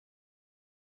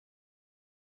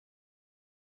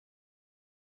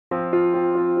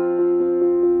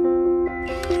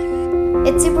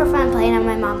It's super fun playing on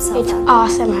my mom's cell phone. It's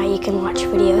awesome how you can watch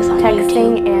videos on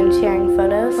Texting and sharing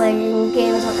photos. Playing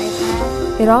games on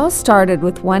iPad. It all started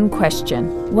with one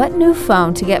question: what new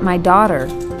phone to get my daughter?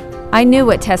 I knew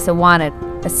what Tessa wanted,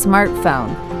 a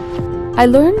smartphone. I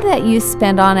learned that you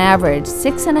spend on average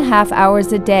 6.5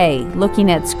 hours a day looking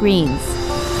at screens.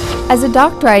 As a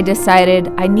doctor, I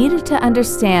decided I needed to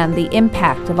understand the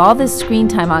impact of all this screen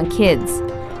time on kids.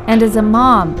 And as a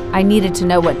mom, I needed to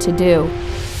know what to do.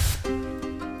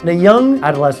 A young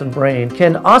adolescent brain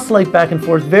can oscillate back and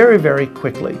forth very, very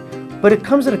quickly, but it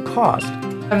comes at a cost.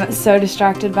 I'm so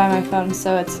distracted by my phone,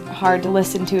 so it's hard to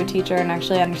listen to a teacher and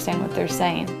actually understand what they're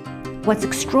saying. What's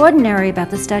extraordinary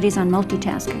about the studies on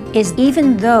multitasking is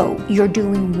even though you're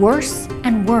doing worse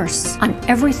and worse on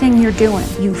everything you're doing,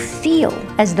 you feel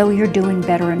as though you're doing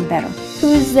better and better.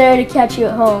 Who's there to catch you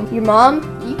at home? Your mom?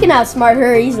 You can outsmart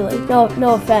her easily.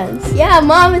 No offense. Yeah,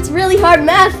 Mom, it's really hard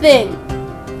math thing.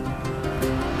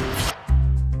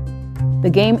 The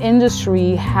game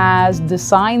industry has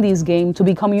designed these games to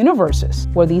become universes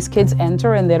where these kids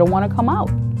enter and they don't want to come out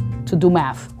to do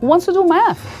math. Who wants to do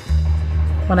math?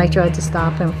 When I tried to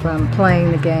stop him from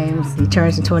playing the games, he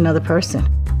turns into another person.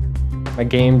 I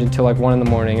gamed until like 1 in the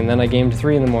morning, and then I gamed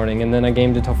 3 in the morning, and then I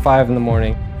gamed until 5 in the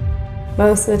morning.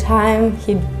 Most of the time,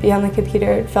 he'd be on the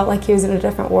computer. It felt like he was in a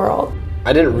different world.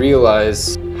 I didn't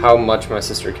realize how much my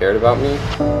sister cared about me.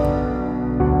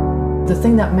 The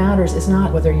thing that matters is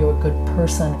not whether you're a good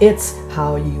person, it's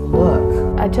how you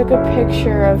look. I took a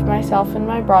picture of myself in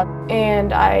my bra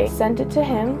and I sent it to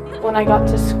him. When I got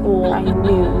to school, I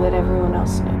knew that everyone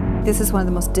else knew. This is one of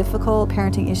the most difficult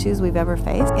parenting issues we've ever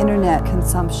faced. Internet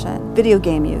consumption, video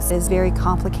game use is very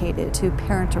complicated to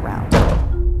parent around.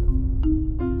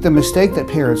 The mistake that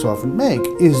parents often make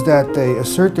is that they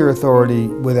assert their authority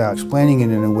without explaining it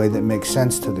in a way that makes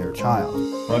sense to their child.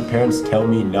 When parents tell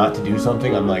me not to do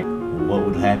something, I'm like, what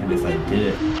would happen if I did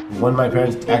it? When my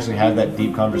parents actually have that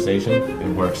deep conversation,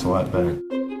 it works a lot better.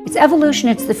 It's evolution,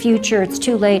 it's the future, it's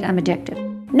too late, I'm addicted.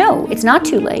 No, it's not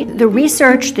too late. The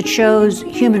research that shows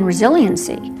human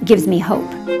resiliency gives me hope.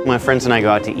 My friends and I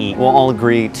go out to eat. We'll all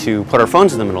agree to put our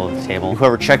phones in the middle of the table.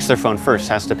 Whoever checks their phone first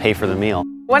has to pay for the meal.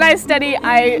 When I study,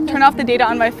 I turn off the data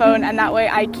on my phone, and that way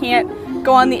I can't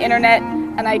go on the internet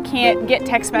and I can't get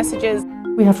text messages.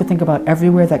 We have to think about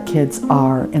everywhere that kids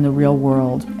are in the real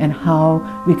world and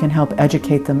how we can help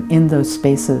educate them in those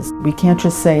spaces. We can't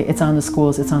just say it's on the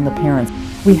schools, it's on the parents.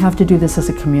 We have to do this as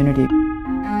a community.